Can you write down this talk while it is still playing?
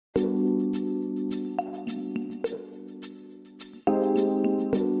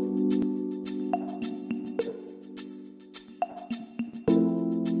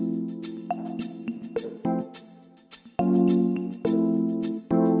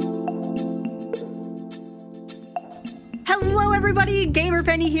Hello everybody,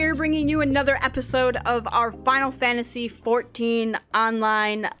 GamerPenny here, bringing you another episode of our Final Fantasy XIV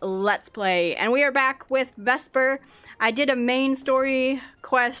Online Let's Play. And we are back with Vesper. I did a main story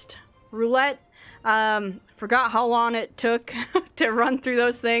quest roulette. Forgot how long it took to run through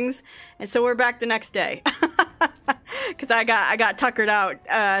those things. And so we're back the next day. Because I got tuckered out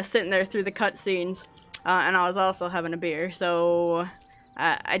sitting there through the cutscenes. And I was also having a beer, so...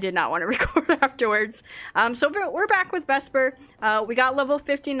 I did not want to record afterwards. So we're back with Vesper. We got level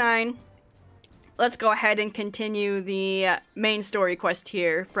 59. Let's go ahead and continue the main story quest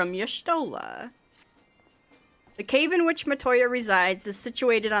here from Y'shtola. The cave in which Matoya resides is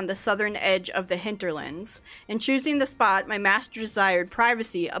situated on the southern edge of the hinterlands. In choosing the spot, my master desired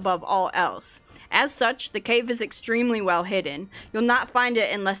privacy above all else. As such, the cave is extremely well hidden. You'll not find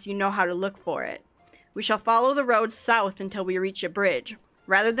it unless you know how to look for it. We shall follow the road south until we reach a bridge.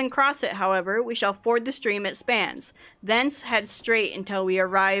 Rather than cross it, however, we shall ford the stream it spans. Thence head straight until we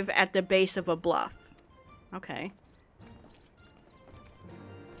arrive at the base of a bluff. Okay.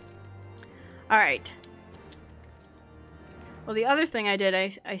 Alright. Well, the other thing I did,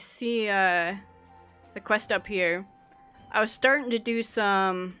 I see the quest up here. I was starting to do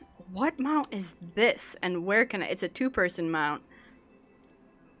some... What mount is this? And where can I... It's a two-person mount.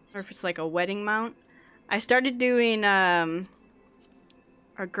 Or if it's like a wedding mount. I started doing our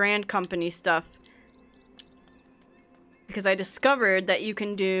Grand Company stuff because I discovered that you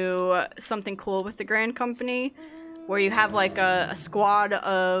can do something cool with the Grand Company where you have like a squad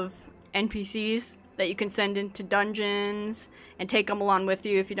of NPCs that you can send into dungeons and take them along with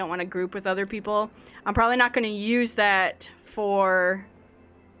you if you don't want to group with other people. I'm probably not going to use that for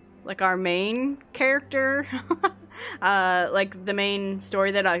like our main character, like the main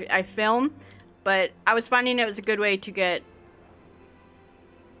story that I film. But I was finding it was a good way to get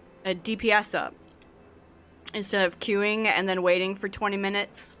a DPS up. Instead of queuing and then waiting for 20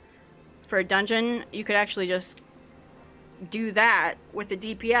 minutes for a dungeon, you could actually just do that with a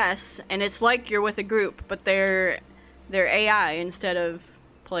DPS, and it's like you're with a group, but they're AI instead of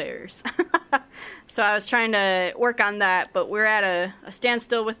players. So I was trying to work on that, but we're at a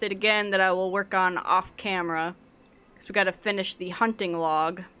standstill with it again that I will work on off camera. Because we got to finish the hunting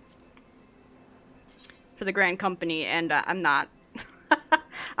log for the Grand Company, and I'm not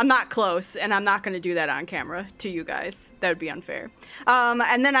close, and I'm not going to do that on camera to you guys. That would be unfair.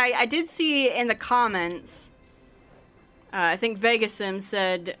 And then I did see in the comments, I think Vegasim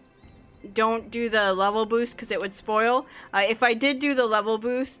said, don't do the level boost because it would spoil. If I did do the level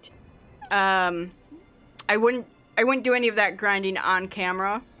boost, I wouldn't do any of that grinding on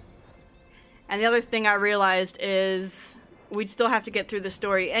camera. And the other thing I realized is we'd still have to get through the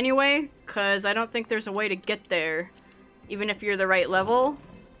story anyway, because I don't think there's a way to get there, even if you're the right level,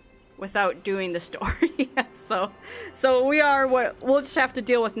 without doing the story. So we'll just have to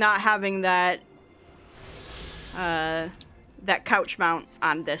deal with not having that that couch mount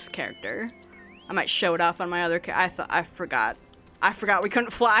on this character. I might show it off on my other I forgot we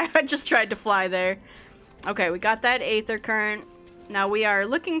couldn't fly. I just tried to fly there. Okay, we got that Aether Current. Now we are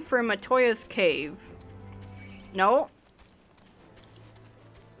looking for Matoya's cave. No.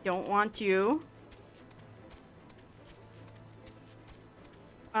 Don't want you.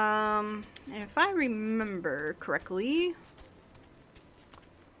 If I remember correctly,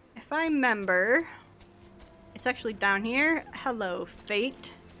 it's actually down here. Hello,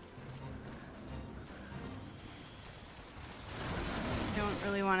 Fate. Don't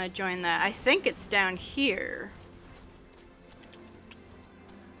really want to join that. I think it's down here.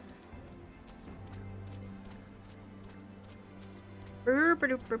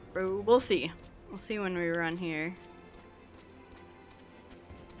 We'll see. We'll see when we run here.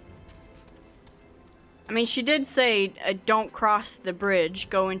 I mean, she did say, don't cross the bridge,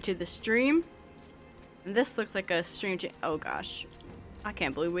 go into the stream. And this looks like a stream oh gosh. I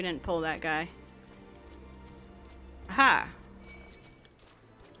can't believe we didn't pull that guy. Aha!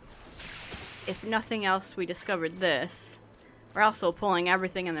 If nothing else, we discovered this. We're also pulling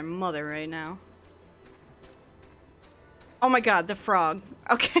everything and their mother right now. Oh my god, the frog.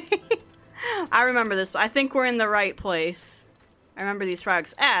 Okay. I remember this. I think we're in the right place. I remember these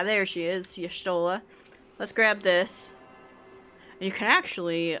frogs. Ah, there she is, Y'shtola. Let's grab this. And you can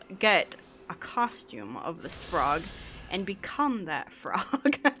actually get a costume of this frog and become that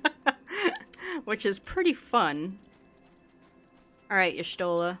frog. Which is pretty fun. Alright,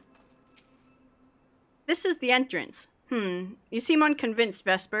 Y'shtola. This is the entrance. You seem unconvinced,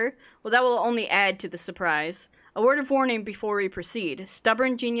 Vesper. Well, that will only add to the surprise. A word of warning before we proceed.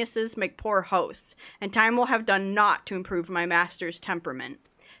 Stubborn geniuses make poor hosts, and time will have done naught to improve my master's temperament.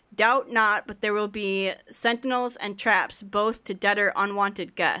 Doubt not, but there will be sentinels and traps, both to deter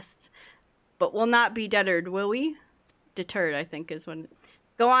unwanted guests. But we'll not be deterred, will we? Deterred, I think, is when...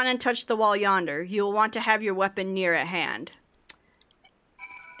 Go on and touch the wall yonder. You will want to have your weapon near at hand.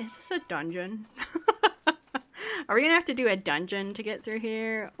 Is this a dungeon? Are we gonna have to do a dungeon to get through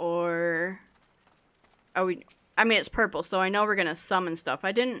here? Or... Are we... I mean, it's purple, so I know we're gonna summon stuff.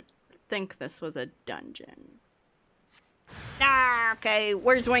 I didn't think this was a dungeon. Ah, okay.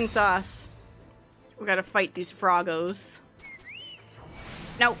 Where's wing sauce? We gotta fight these froggos.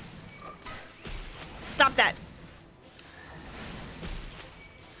 No. Stop that.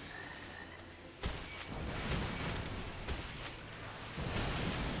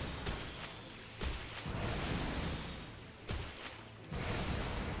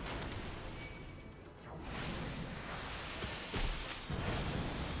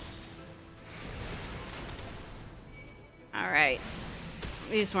 Alright.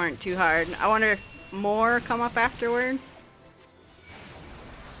 These weren't too hard. I wonder if more come up afterwards.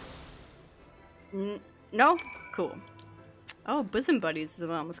 No? Cool. Oh, Bosom Buddies is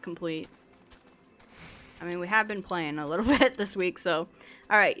almost complete. I mean, we have been playing a little bit this week, so...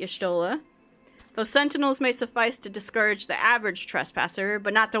 Alright, Y'shtola. Those sentinels may suffice to discourage the average trespasser,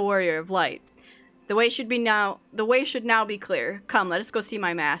 but not the warrior of light. The way should now be clear. Come, let us go see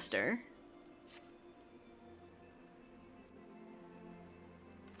my master.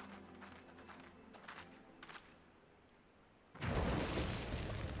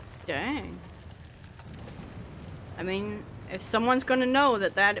 Dang. I mean, if someone's gonna know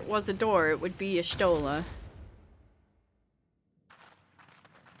that that was a door, it would be Y'shtola.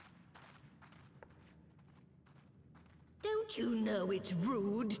 Don't you know it's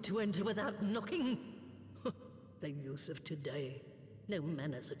rude to enter without knocking? The youth of today. No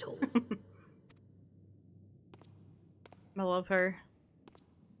manners at all. I love her.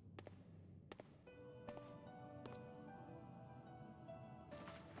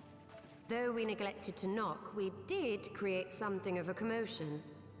 Though we neglected to knock, we did create something of a commotion.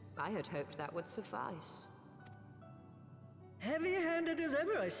 I had hoped that would suffice. Heavy-handed as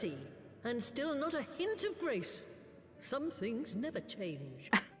ever, I see. And still not a hint of grace. Some things never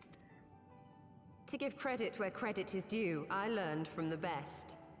change. To give credit where credit is due, I learned from the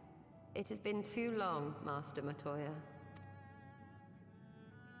best. It has been too long, Master Matoya.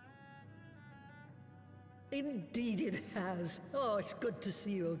 Indeed it has. Oh, it's good to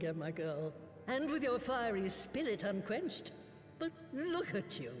see you again, my girl. And with your fiery spirit unquenched. But look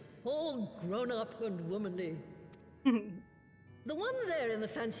at you, all grown up and womanly. The one there in the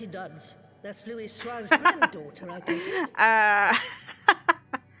fancy duds, that's Louis Soir's granddaughter, I take it.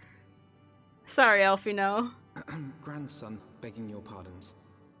 Sorry, Elfino. Grandson, begging your pardons.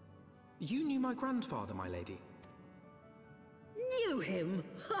 You knew my grandfather, my lady. Knew him?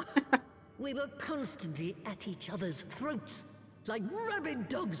 We were constantly at each other's throats. Like rabid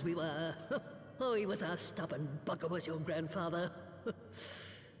dogs we were. Oh, he was a stubborn bugger, was your grandfather.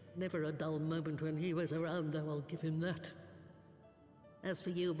 Never a dull moment when he was around, though, I'll give him that. As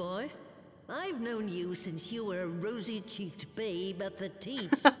for you, boy, I've known you since you were a rosy-cheeked babe at the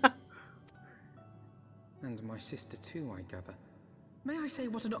teat. And my sister too, I gather. May I say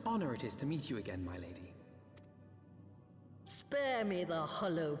what an honor it is to meet you again, my lady? Spare me the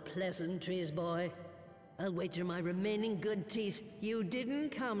hollow pleasantries, boy. I'll wager my remaining good teeth you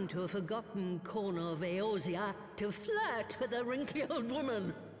didn't come to a forgotten corner of Eorzea to flirt with a wrinkly old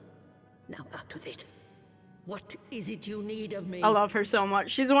woman. Now out with it. What is it you need of me? I love her so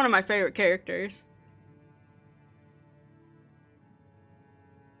much. She's one of my favorite characters.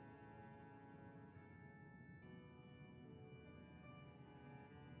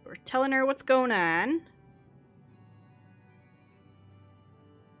 We're telling her what's going on.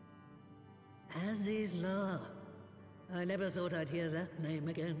 Azizla. I never thought I'd hear that name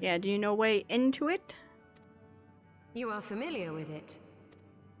again. Yeah, do you know way into it? You are familiar with it?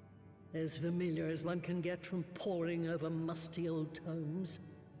 As familiar as one can get from poring over musty old tomes.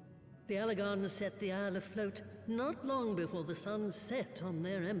 The Allagans set the Isle afloat not long before the sun set on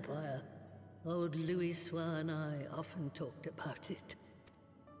their empire. Old Louis Soir and I often talked about it.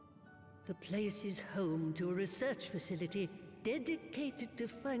 The place is home to a research facility dedicated to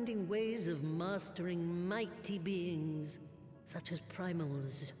finding ways of mastering mighty beings, such as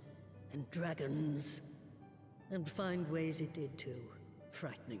primals and dragons. And find ways it did too,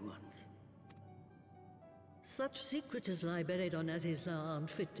 frightening ones. Such secrets as lie buried on Azizla aren't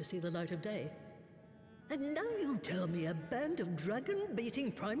fit to see the light of day. And now you tell me a band of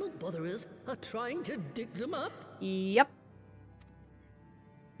dragon-baiting primal botherers are trying to dig them up? Yep.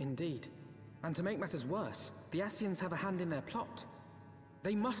 Indeed. And to make matters worse, the Ascians have a hand in their plot.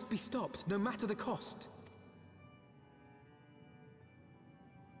 They must be stopped, no matter the cost.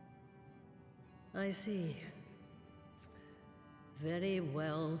 I see. Very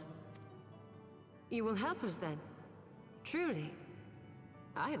well. You will help us then? Truly?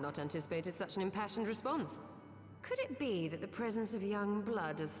 I had not anticipated such an impassioned response. Could it be that the presence of young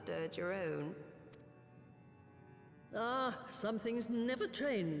blood has stirred your own? Ah, some things never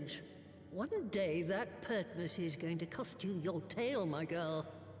change. One day that pertness is going to cost you your tail, my girl.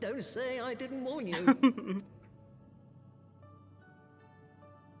 Don't say I didn't warn you.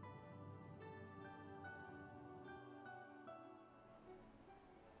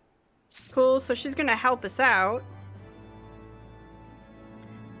 Cool, so she's gonna help us out.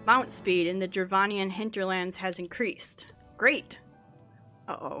 Mount speed in the Dravanian hinterlands has increased. Great.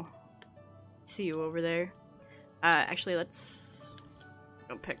 Uh-oh. See you over there. Actually, let's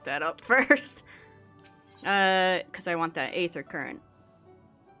go pick that up first. Because I want that Aether Current.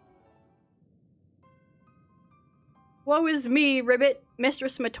 Woe is me, Ribbit.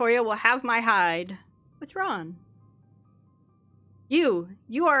 Mistress Matoya will have my hide. What's wrong? You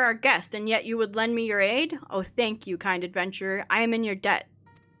are our guest, and yet you would lend me your aid? Oh, thank you, kind adventurer. I am in your debt.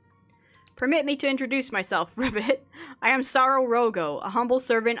 Permit me to introduce myself, Ribbit. I am Sorrow Rogo, a humble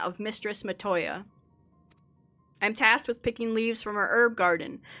servant of Mistress Matoya. I am tasked with picking leaves from her herb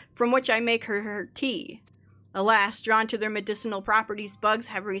garden, from which I make her tea. Alas, drawn to their medicinal properties, bugs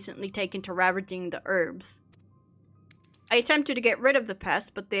have recently taken to ravaging the herbs. I attempted to get rid of the pests,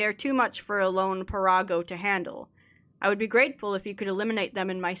 but they are too much for a lone Parago to handle. I would be grateful if you could eliminate them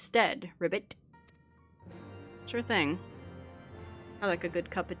in my stead, Ribbit. Sure thing. I like a good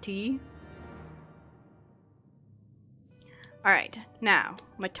cup of tea. Alright, now,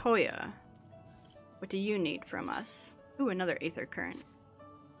 Matoya. What do you need from us? Ooh, another Aether Current.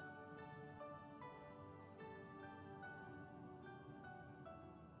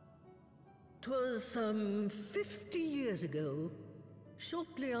 "'Twas some 50 years ago,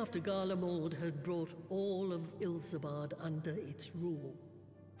 shortly after Garlemald had brought all of Ilsabard under its rule.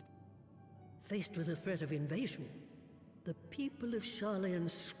 Faced with the threat of invasion, the people of Sharlayan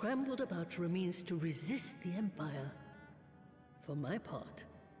scrambled about for a means to resist the Empire. For my part,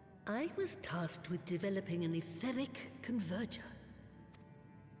 I was tasked with developing an etheric converger.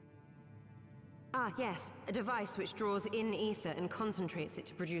 Ah, yes. A device which draws in ether and concentrates it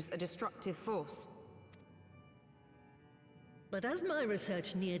to produce a destructive force. But as my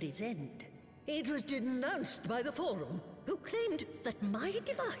research neared its end, it was denounced by the Forum, who claimed that my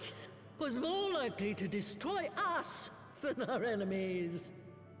device was more likely to destroy us than our enemies.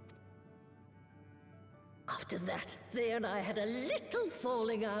 After that, they and I had a little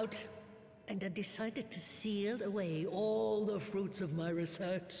falling out, and I decided to seal away all the fruits of my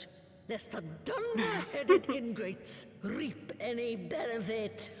research, lest the dunder-headed ingrates reap any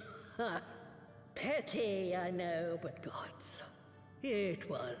benefit. Ha! Petty, I know, but gods, it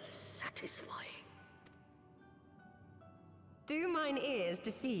was satisfying. Do mine ears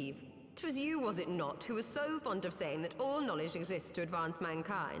deceive? 'Twas you, was it not, who was so fond of saying that all knowledge exists to advance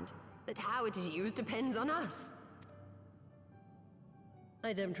mankind? That how it is used depends on us?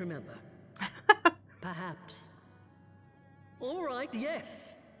 I don't remember. Perhaps. All right,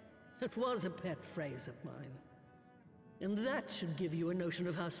 yes. It was a pet phrase of mine. And that should give you a notion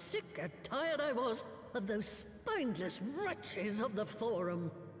of how sick and tired I was of those spineless wretches of the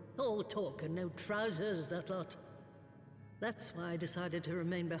Forum. All talk and no trousers, that lot. That's why I decided to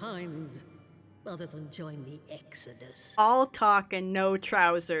remain behind, rather than join the Exodus. All talk and no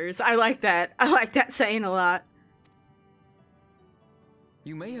trousers. I like that. I like that saying a lot.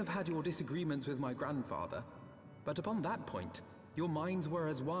 You may have had your disagreements with my grandfather, but upon that point, your minds were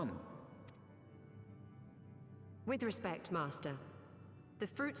as one. With respect, Master, the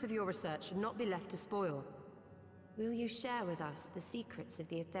fruits of your research should not be left to spoil. Will you share with us the secrets of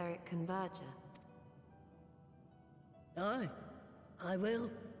the etheric converger? Aye, I will.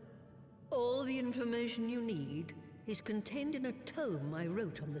 All the information you need is contained in a tome I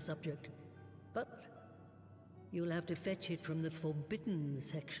wrote on the subject. But you'll have to fetch it from the forbidden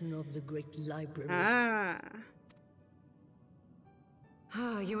section of the Great Library. Ah,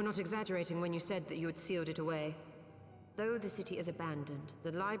 You were not exaggerating when you said that you had sealed it away. Though the city is abandoned,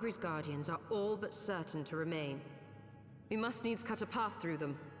 the library's guardians are all but certain to remain. We must needs cut a path through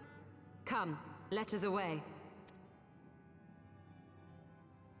them. Come, let us away.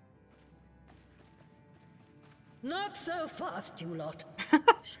 Not so fast, you lot.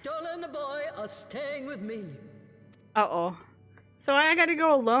 Stola and the boy are staying with me. uh-oh. So I gotta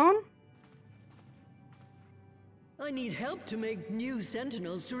go alone? I need help to make new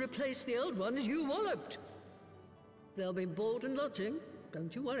sentinels to replace the old ones you walloped. They'll be board and lodging,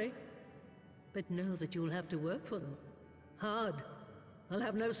 don't you worry. But know that you'll have to work for them. Hard. I'll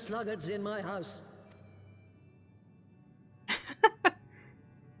have no sluggards in my house.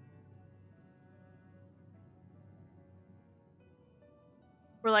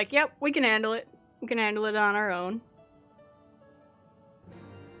 We're like, yep, we can handle it. We can handle it on our own.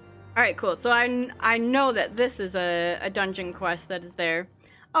 Alright, cool. So I know that this is a dungeon quest that is there.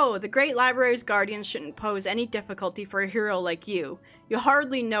 Oh, the Great Library's guardians shouldn't pose any difficulty for a hero like you. You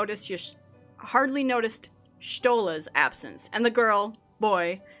hardly noticed Stola's absence, and the girl,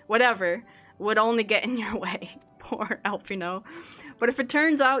 boy, whatever, would only get in your way. Poor Elfino. But if it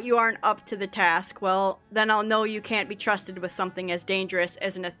turns out you aren't up to the task, well, then I'll know you can't be trusted with something as dangerous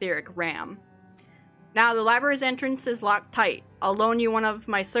as an etheric ram. Now, the library's entrance is locked tight. I'll loan you one of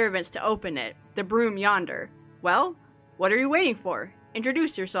my servants to open it, the broom yonder. Well, what are you waiting for?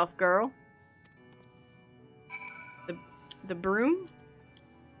 Introduce yourself, girl. The broom?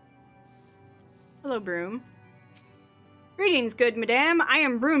 Hello, broom. Greetings, good madame. I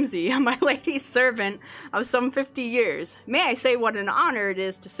am Broomsy, my lady's servant of some 50 years. May I say what an honor it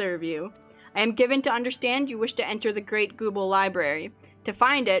is to serve you? I am given to understand you wish to enter the great Gubal library. To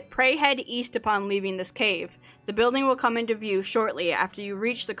find it, pray head east upon leaving this cave. The building will come into view shortly after you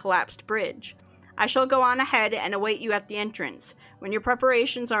reach the collapsed bridge. I shall go on ahead and await you at the entrance. When your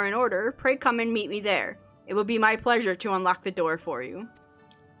preparations are in order, pray come and meet me there. It will be my pleasure to unlock the door for you.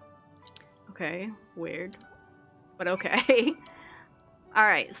 Okay, weird. But okay.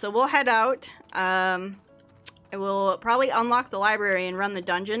 Alright, so we'll head out. I will probably unlock the library and run the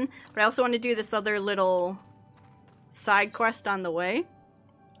dungeon, but I also want to do this other little side quest on the way. And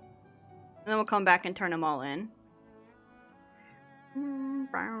then we'll come back and turn them all in.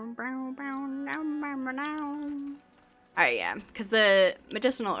 Alright, yeah, because the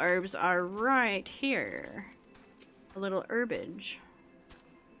medicinal herbs are right here. A little herbage.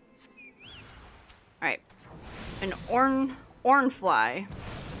 Alright. An ornfly.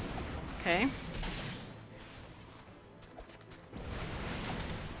 Okay.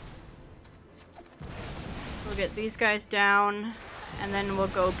 We'll get these guys down, and then we'll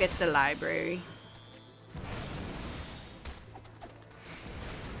go get the library.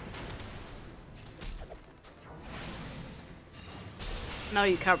 No,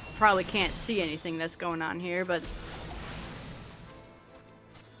 you probably can't see anything that's going on here, but...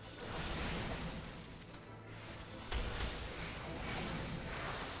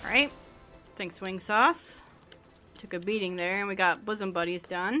 Alright. Thanks, Wing Sauce. Took a beating there, and we got bosom buddies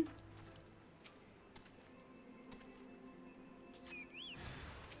done.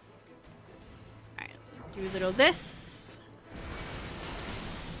 Alright, do a little this.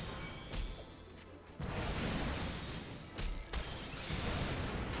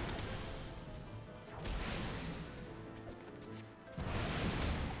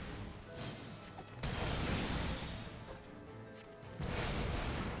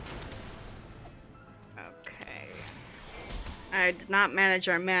 I did not manage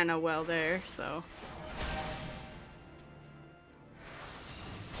our mana well there, so...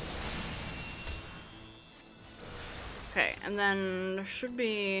 Okay, and then there should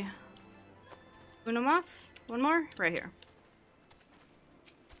be... Unamas? One more? Right here.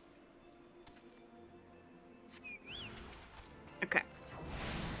 Okay.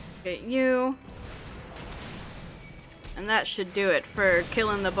 Get you. And that should do it for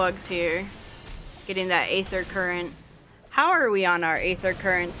killing the bugs here. Getting that Aether Current. How are we on our Aether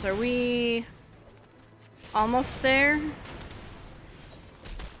Currents? Are we almost there?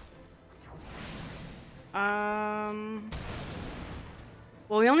 Well,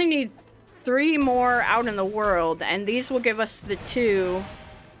 we only need 3 more out in the world, and these will give us the 2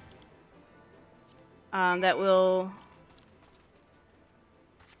 that will...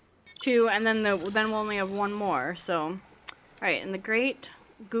 2, and then we'll only have 1 more. So, alright, in the Great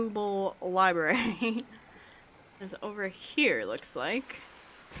Gubal Library. Is over here, looks like.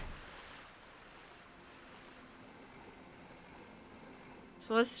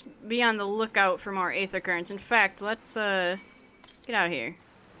 So let's be on the lookout for more Aether Currents. In fact, let's get out here.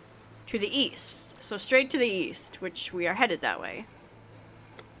 To the east. So straight to the east, which we are headed that way.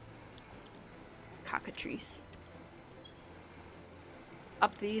 Cockatrice.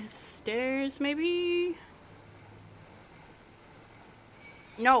 Up these stairs, maybe?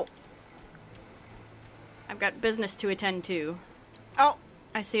 No. I've got business to attend to. Oh,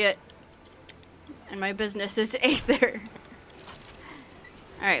 I see it. And my business is Aether.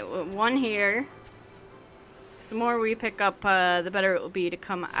 Alright, well, 1 here. The more we pick up, the better it will be to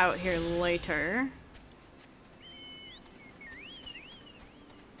come out here later.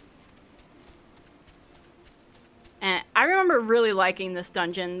 And I remember remember really liking this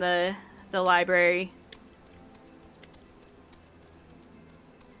dungeon, the library.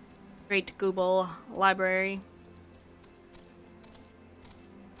 Great Gubal library.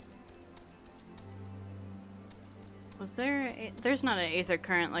 Was there... There's not an aether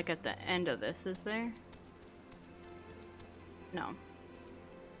current like at the end of this, is there? No.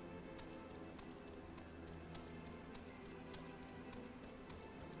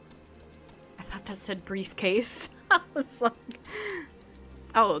 I thought that said briefcase. I was like...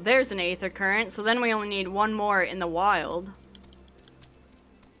 Oh, there's an aether current, so then we only need one more in the wild.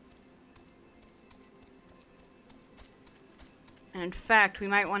 And in fact, we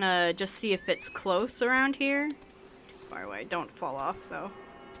might want to just see if it's close around here. Too far away. Don't fall off, though.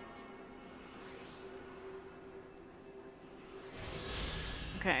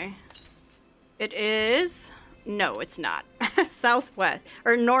 Okay. It is... No, it's not. Southwest.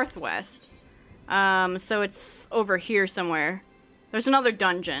 Or northwest. So it's over here somewhere. There's another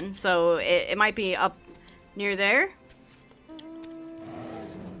dungeon, so it might be up near there.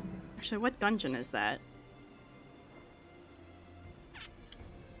 Actually, what dungeon is that?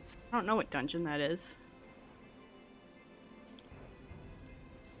 I don't know what dungeon that is.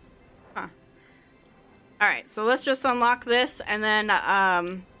 Huh. Alright, so let's just unlock this, and then,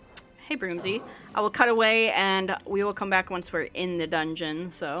 hey Broomsy. I will cut away, and we will come back once we're in the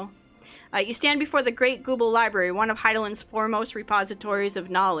dungeon, so... you stand before the Great Gubal Library, one of Heideland's foremost repositories of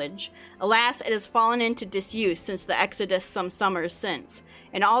knowledge. Alas, it has fallen into disuse since the Exodus some summers since.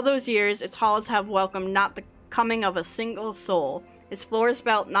 In all those years, its halls have welcomed not the coming of a single soul. Its floors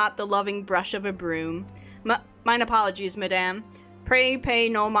felt not the loving brush of a broom. Mine apologies, madame. Pray pay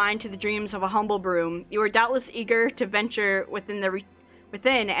no mind to the dreams of a humble broom. You are doubtless eager to venture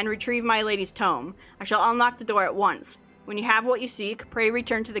within and retrieve my lady's tome. I shall unlock the door at once. When you have what you seek, pray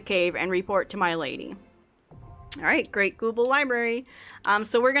return to the cave and report to my lady. Alright, Great Gubal Library.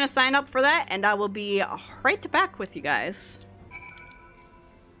 So we're going to sign up for that, and I will be right back with you guys.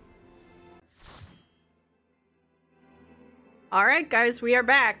 Alright guys, we are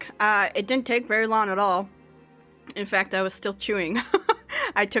back. It didn't take very long at all. In fact, I was still chewing.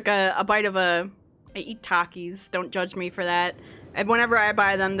 I took a bite of I eat Takis, don't judge me for that. And whenever I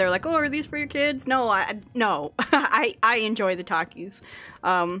buy them, they're like, oh, are these for your kids? No, no. I enjoy the Takis.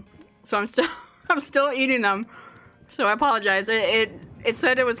 So I'm still eating them. So I apologize. It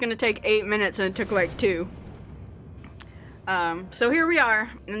said it was gonna take 8 minutes and it took like 2. So here we are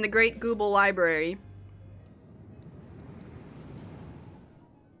in the Great Gubal Library.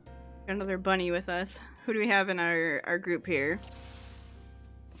 Got another bunny with us. Who do we have in our group here?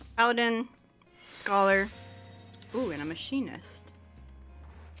 Paladin, Scholar. Ooh, and a Machinist.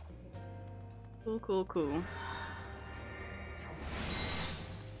 Cool, cool, cool.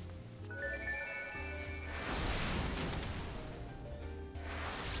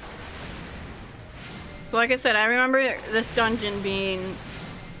 So like I said, I remember this dungeon being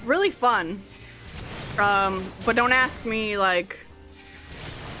really fun. But don't ask me, like,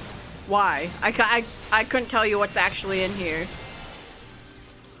 why. I couldn't tell you what's actually in here.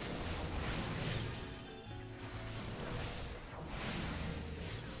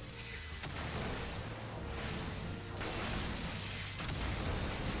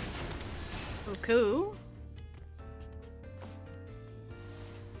 Oh, cool.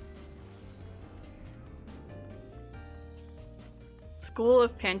 School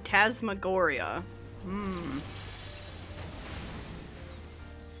of Phantasmagoria. Hmm.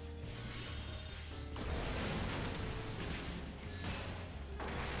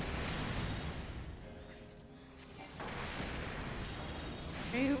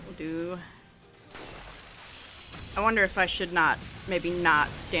 Okay, we'll do. I wonder if I should maybe not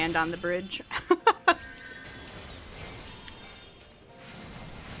stand on the bridge.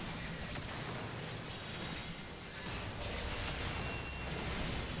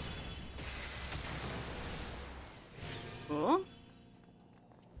 Cool.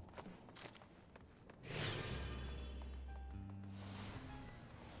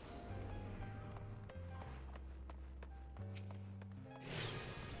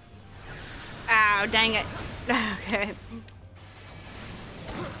 Ow, dang it. Okay.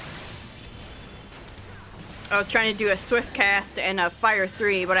 I was trying to do a Swift Cast and a Fire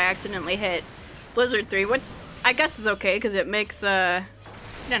 3, but I accidentally hit Blizzard 3, what I guess is okay, because it makes, it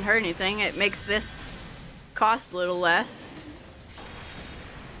didn't hurt anything. It makes this cost a little less.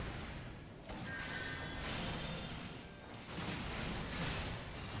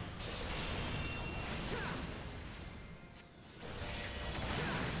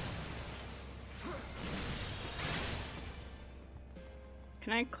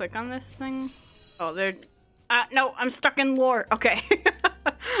 Can I click on this thing? Oh, there. No, I'm stuck in lore. Okay.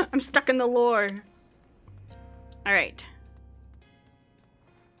 I'm stuck in the lore. Alright.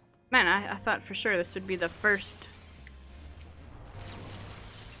 Man, I thought for sure this would be the first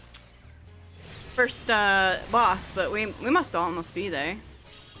boss, but we must almost be there.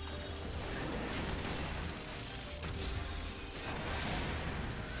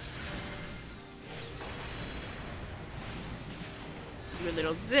 Do a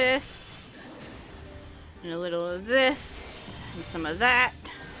little of this, and a little of this, and some of that.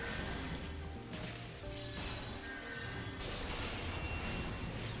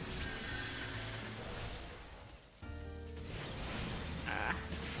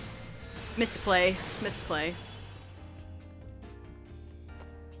 Misplay.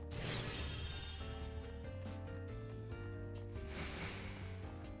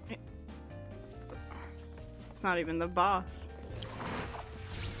 It's not even the boss.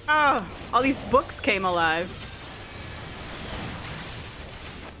 Oh, all these books came alive.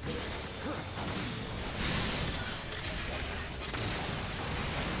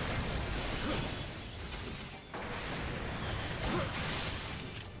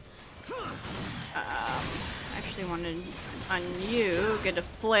 Actually wanted on you, get a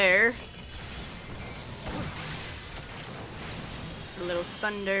flare. A little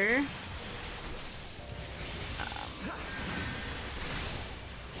thunder.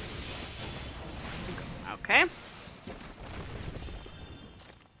 Okay.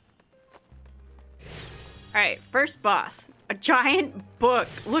 Alright, first boss. A giant book.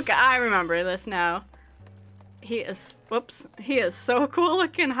 Look, I remember this now. He is, whoops. He is so cool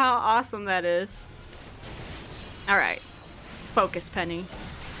looking. How awesome that is. Alright. Focus, Penny.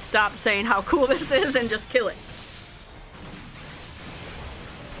 Stop saying how cool this is and just kill it.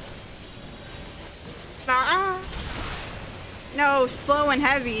 No, slow and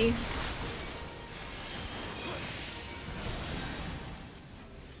heavy.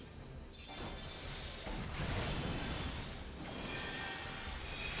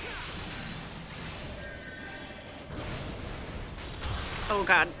 Oh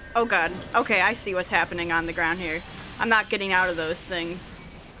god. Oh god. Okay, I see what's happening on the ground here. I'm not getting out of those things.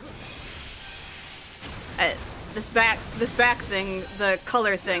 This back thing, the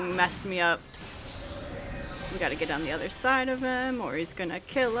color thing messed me up. We gotta get on the other side of him or he's gonna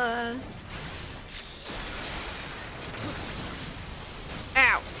kill us.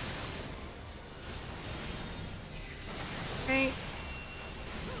 Ow! Okay.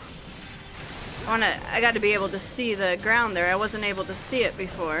 I gotta be able to see the ground there. I wasn't able to see it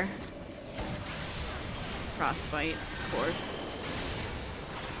before. Frostbite, of course.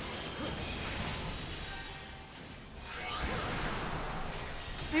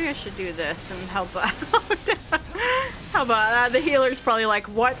 Maybe I should do this and help out. How about that? The healer's probably like,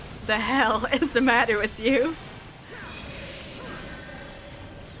 what the hell is the matter with you?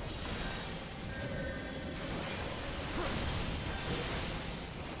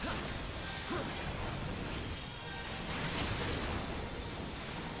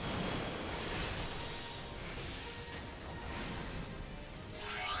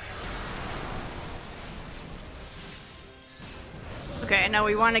 Okay, now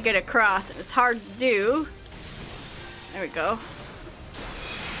we want to get across, and it's hard to do. There we go.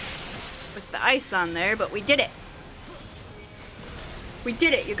 With the ice on there, but we did it. We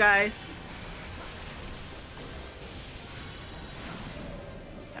did it, you guys.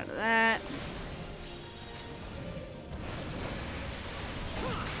 Out of that.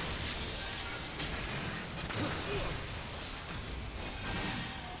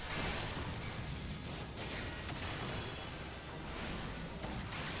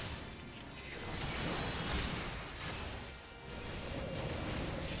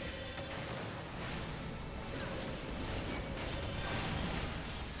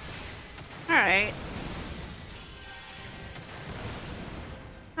 Alright.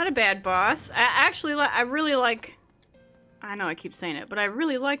 Not a bad boss. I really like... I know I keep saying it, but I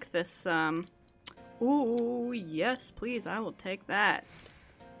really like this, Ooh, yes, please, I will take that.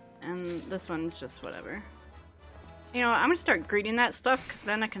 And this one's just whatever. You know, I'm gonna start greeting that stuff, because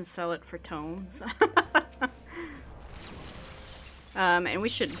then I can sell it for tomes. And we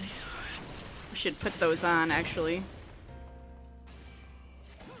should put those on, actually.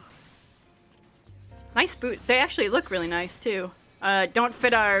 Nice boots. They actually look really nice too. Don't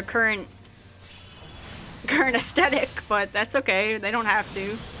fit our current aesthetic, but that's okay. They don't have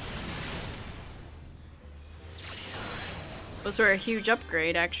to. Those were a huge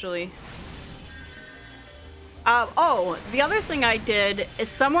upgrade, actually. Oh, the other thing I did is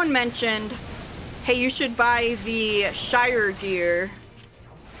someone mentioned, hey, you should buy the Shire gear.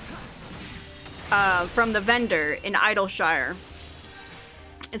 from the vendor in Idleshire.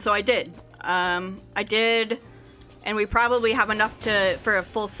 And so I did. I did, and we probably have enough for a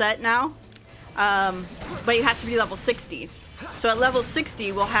full set now. But you have to be level 60. So at level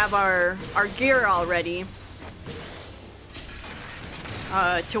 60, we'll have our gear all ready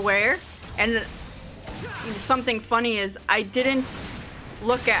to wear. And something funny is I didn't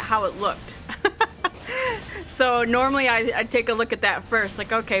look at how it looked. So normally I take a look at that first,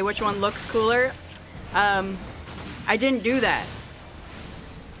 like, okay, which one looks cooler? I didn't do that.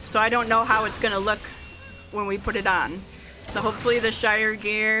 So I don't know how it's gonna look when we put it on. So hopefully the Shire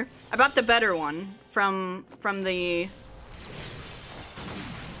gear, I bought the better one from the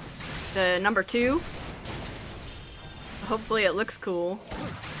number 2. Hopefully it looks cool.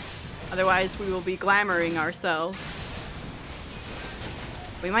 Otherwise we will be glamoring ourselves.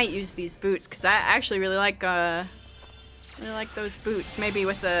 We might use these boots because I actually really like those boots. Maybe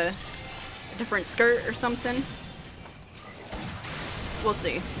with a different skirt or something. We'll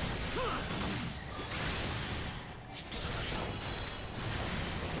see.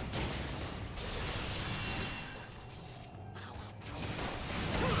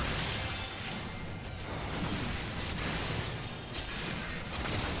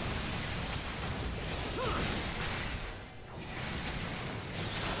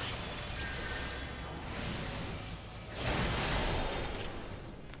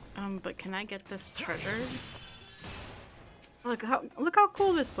 But can I get this treasure? Look how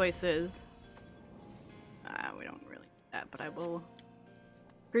cool this place is. We don't really need that, but I will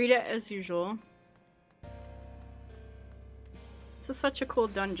greet it as usual. This is such a cool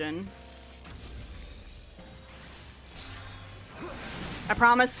dungeon. I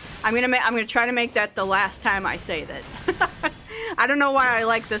promise I'm gonna try to make that the last time I say that. I don't know why I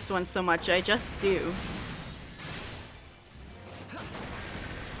like this one so much. I just do.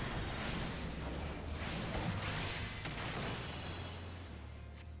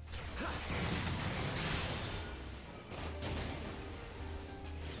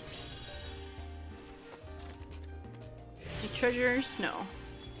 Treasures? No.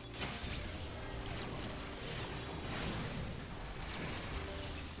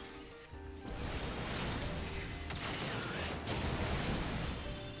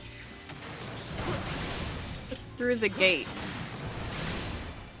 It's through the gate.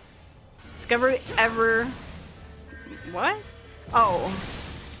 Discover ever... What? Oh.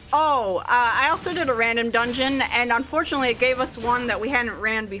 Oh, I also did a random dungeon, and unfortunately it gave us one that we hadn't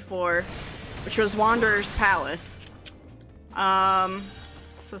ran before, which was Wanderer's Palace.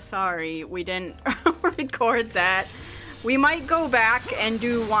 So sorry, we didn't record that. We might go back and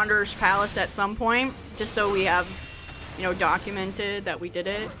do Wanderer's Palace at some point, just so we have, you know, documented that we did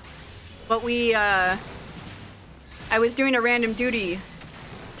it. But I was doing a random duty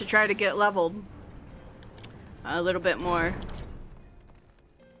to try to get leveled a little bit more.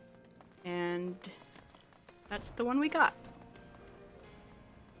 And that's the one we got.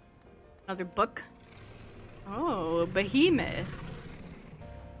 Another book. Oh, Behemoth.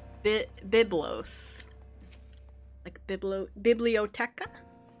 Biblos. Like Biblioteca?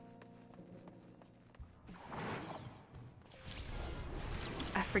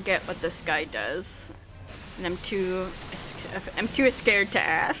 I forget what this guy does. And I'm too scared to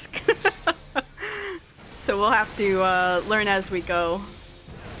ask. So we'll have to learn as we go.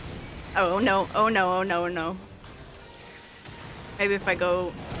 Oh no, oh no, oh no, oh no. Maybe if I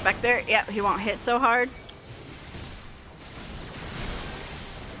go back there, yeah, he won't hit so hard.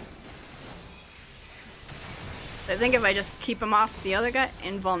 I think if I just keep him off the other guy,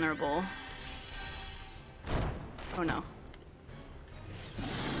 invulnerable. Oh no.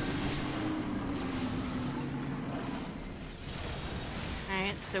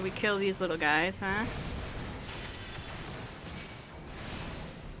 Alright, so we kill these little guys, huh?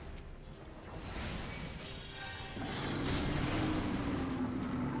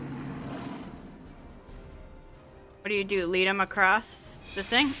 What do you do? Lead him across the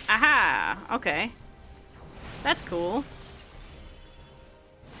thing? Aha! Okay. That's cool.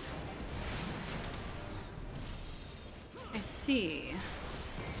 I see.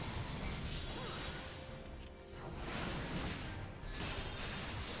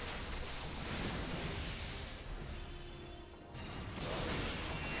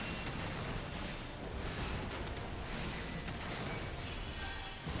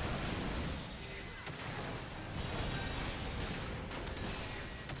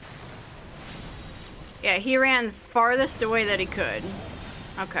 Yeah, he ran farthest away that he could.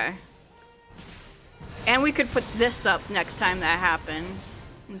 Okay. And we could put this up next time that happens.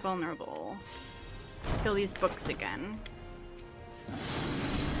 Invulnerable. Kill these books again.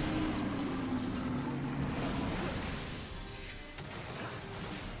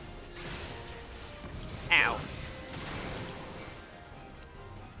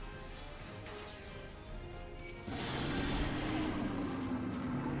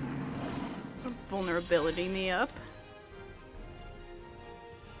 vulnerability me up.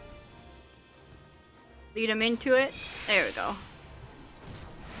 Lead him into it. There we go.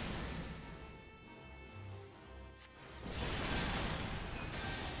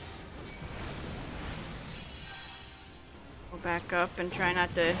 Go back up and try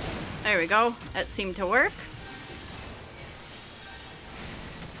not to... There we go. That seemed to work.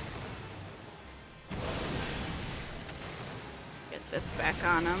 Get this back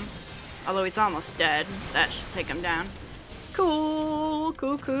on him. Although he's almost dead. That should take him down. Cool.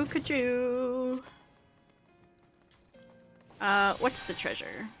 Cuckoo, cuckoo. What's the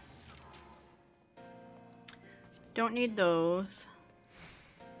treasure? Don't need those.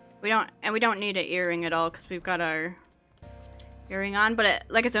 We don't need an earring at all because we've got our earring on. But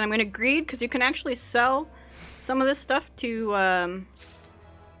like I said, I'm gonna greed because you can actually sell some of this stuff to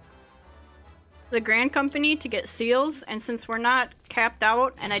the Grand Company to get seals. And since we're not capped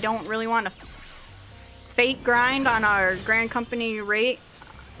out, and I don't really want to fate grind on our Grand Company rank,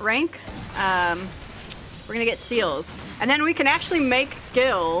 we're gonna get seals. And then we can actually make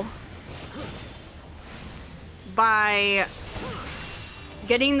gil by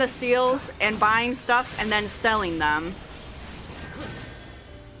getting the seals and buying stuff and then selling them.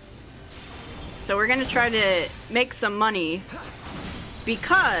 So we're gonna try to make some money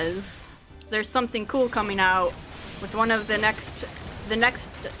because there's something cool coming out with one of the next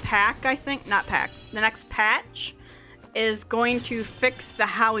pack, I think, not pack, the next patch is going to fix the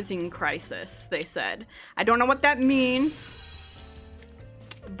housing crisis, they said. I don't know what that means,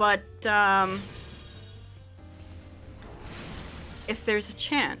 but if there's a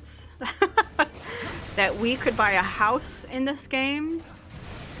chance that we could buy a house in this game,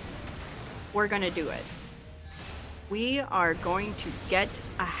 we're gonna do it. We are going to get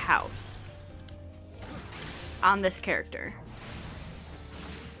a house on this character.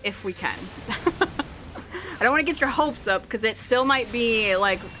 If we can. I don't want to get your hopes up because it still might be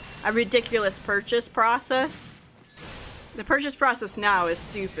like a ridiculous purchase process. The purchase process now is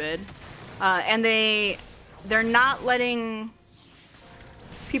stupid. And they're not letting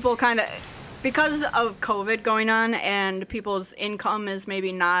people kind of, because of COVID going on and people's income is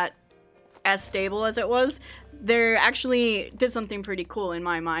maybe not as stable as it was, they actually did something pretty cool in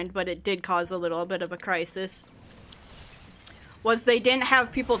my mind, but it did cause a little bit of a crisis. Was they didn't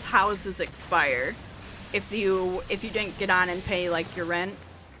have people's houses expire if you didn't get on and pay like your rent,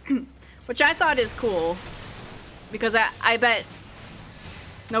 which I thought is cool because I bet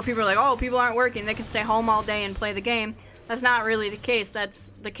no people are like, oh, people aren't working, they can stay home all day and play the game. That's not really the case.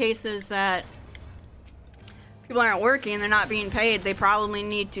 That's the case is that people aren't working, they're not being paid, they probably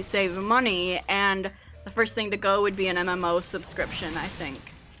need to save money, and the first thing to go would be an MMO subscription, I think.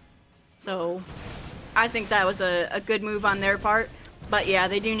 So I think that was a good move on their part. But yeah,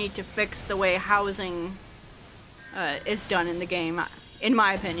 they do need to fix the way housing is done in the game, in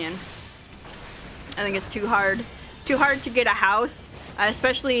my opinion. I think it's too hard to get a house,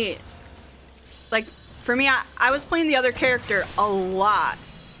 especially, like, for me, I was playing the other character a lot,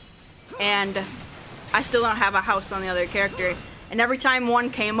 and I still don't have a house on the other character. And every time one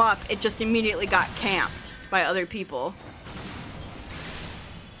came up, it just immediately got camped by other people.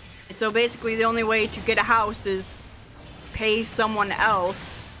 So basically, the only way to get a house is pay someone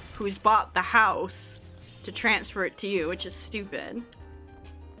else who's bought the house to transfer it to you, which is stupid.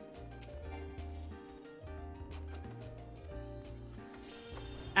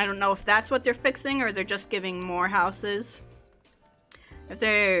 I don't know if that's what they're fixing or they're just giving more houses. If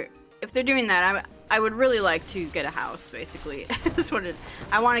they're doing that, I would really like to get a house, basically. That's what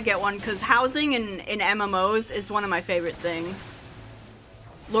I want to get one because housing in MMOs is one of my favorite things.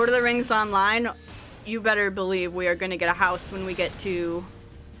 Lord of the Rings Online, you better believe we are going to get a house when we get to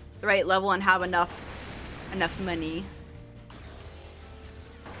the right level and have enough money.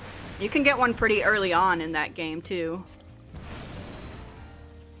 You can get one pretty early on in that game too.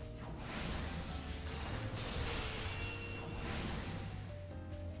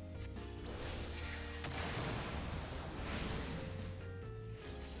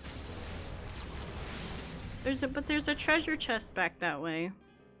 There's a treasure chest back that way.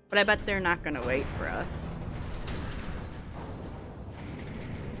 But I bet they're not gonna wait for us.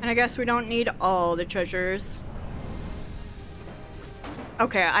 And I guess we don't need all the treasures.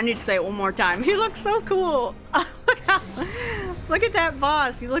 Okay, I need to say it one more time. He looks so cool. Look at that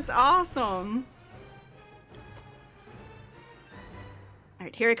boss. He looks awesome.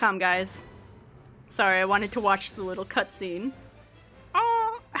 Alright, here I come, guys. Sorry, I wanted to watch the little cutscene.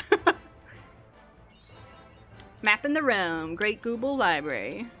 Oh. Map in the realm. Great Gubal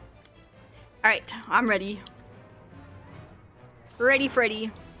library. Alright, I'm ready. Ready, Freddy.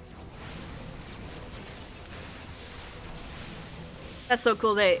 That's so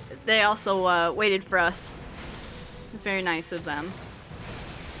cool. They also waited for us. It's very nice of them.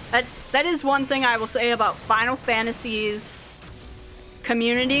 That is one thing I will say about Final Fantasy's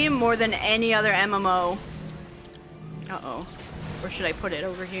community more than any other MMO. Uh-oh. Where should I put it?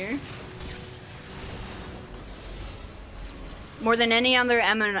 Over here? More than any other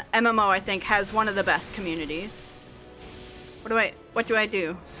MMO, I think, has one of the best communities. What do I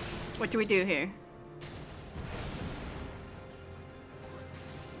do? What do we do here?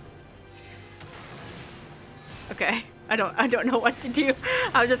 Okay. I don't know what to do.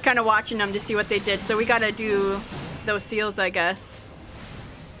 I was just kind of watching them to see what they did. So we gotta do those seals, I guess.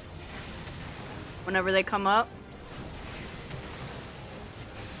 Whenever they come up.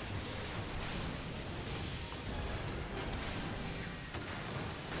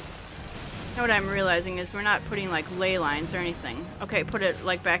 Now what I'm realizing is we're not putting like ley lines or anything. Okay, put it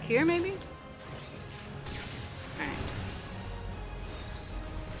like back here maybe? Alright.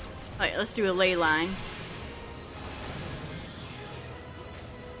 Alright, let's do a ley lines.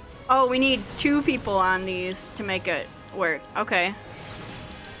 Oh, we need 2 people on these to make it work. Okay.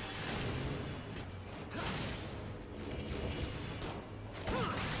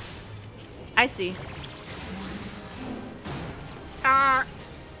 I see. Ah.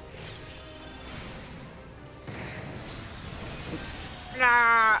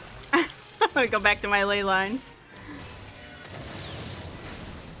 Ah. Let me go back to my ley lines.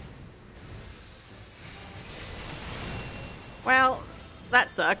 Well, that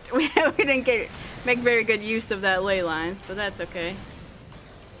sucked. We didn't make very good use of that ley lines, but that's okay.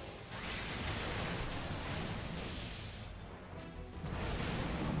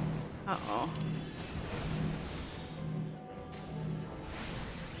 Uh-oh.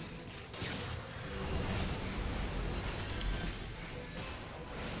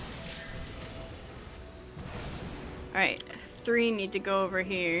 Alright, 3 need to go over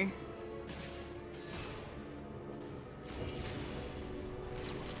here.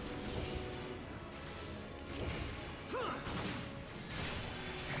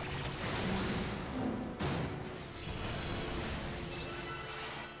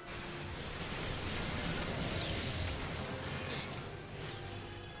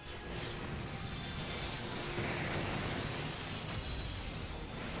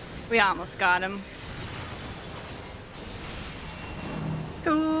 We almost got him.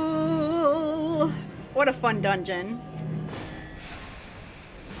 Cool! What a fun dungeon.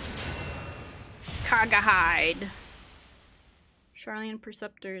 Kaga hide. Charlian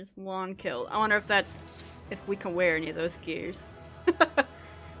Preceptor's long kill. I wonder if we can wear any of those gears. Ba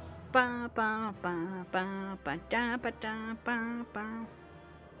ba ba ba ba da ba da ba ba.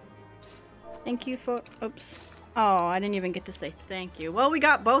 Thank you for. Oops. Oh, I didn't even get to say thank you. Well, we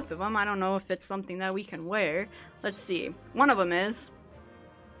got both of them. I don't know if it's something that we can wear. Let's see. One of them is.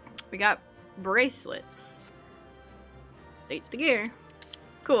 We got bracelets. Dates the gear.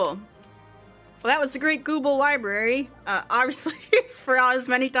 Cool. Well, that was the Great Gubal Library. Obviously, for as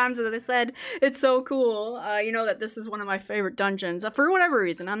many times as I said, it's so cool. You know that this is one of my favorite dungeons. For whatever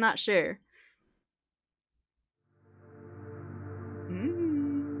reason, I'm not sure.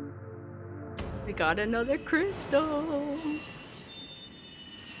 We got another crystal.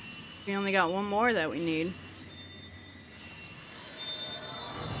 We only got one more that we need.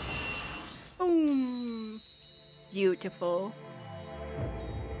 Boom. Beautiful.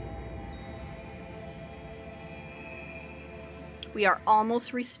 We are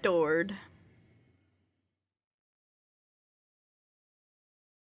almost restored.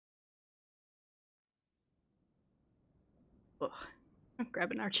 Ugh. I'm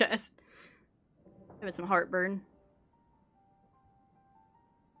grabbing our chest. Give it some heartburn.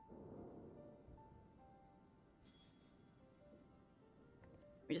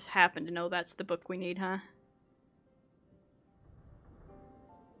 We just happen to know that's the book we need, huh?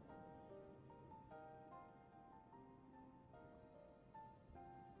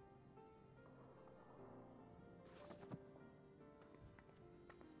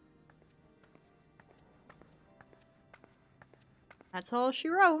 That's all she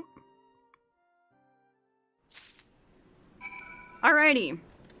wrote. Alrighty.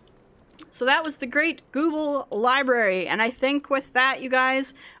 So that was the Great Gubal Library, and I think with that, you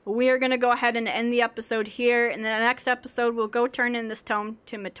guys, we are going to go ahead and end the episode here. In the next episode, we'll go turn in this tome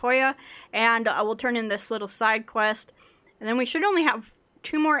to Matoya, and we'll turn in this little side quest, and then we should only have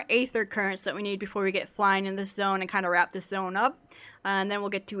 2 more Aether Currents that we need before we get flying in this zone and kind of wrap this zone up, and then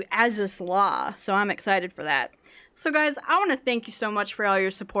we'll get to Aziz's Law, so I'm excited for that. So guys, I want to thank you so much for all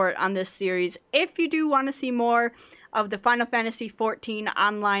your support on this series. If you do want to see more of the Final Fantasy XIV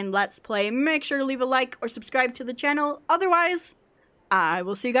online Let's Play, make sure to leave a like or subscribe to the channel. Otherwise, I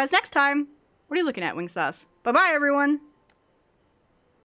will see you guys next time. What are you looking at, Wing Sauce? Bye-bye, everyone.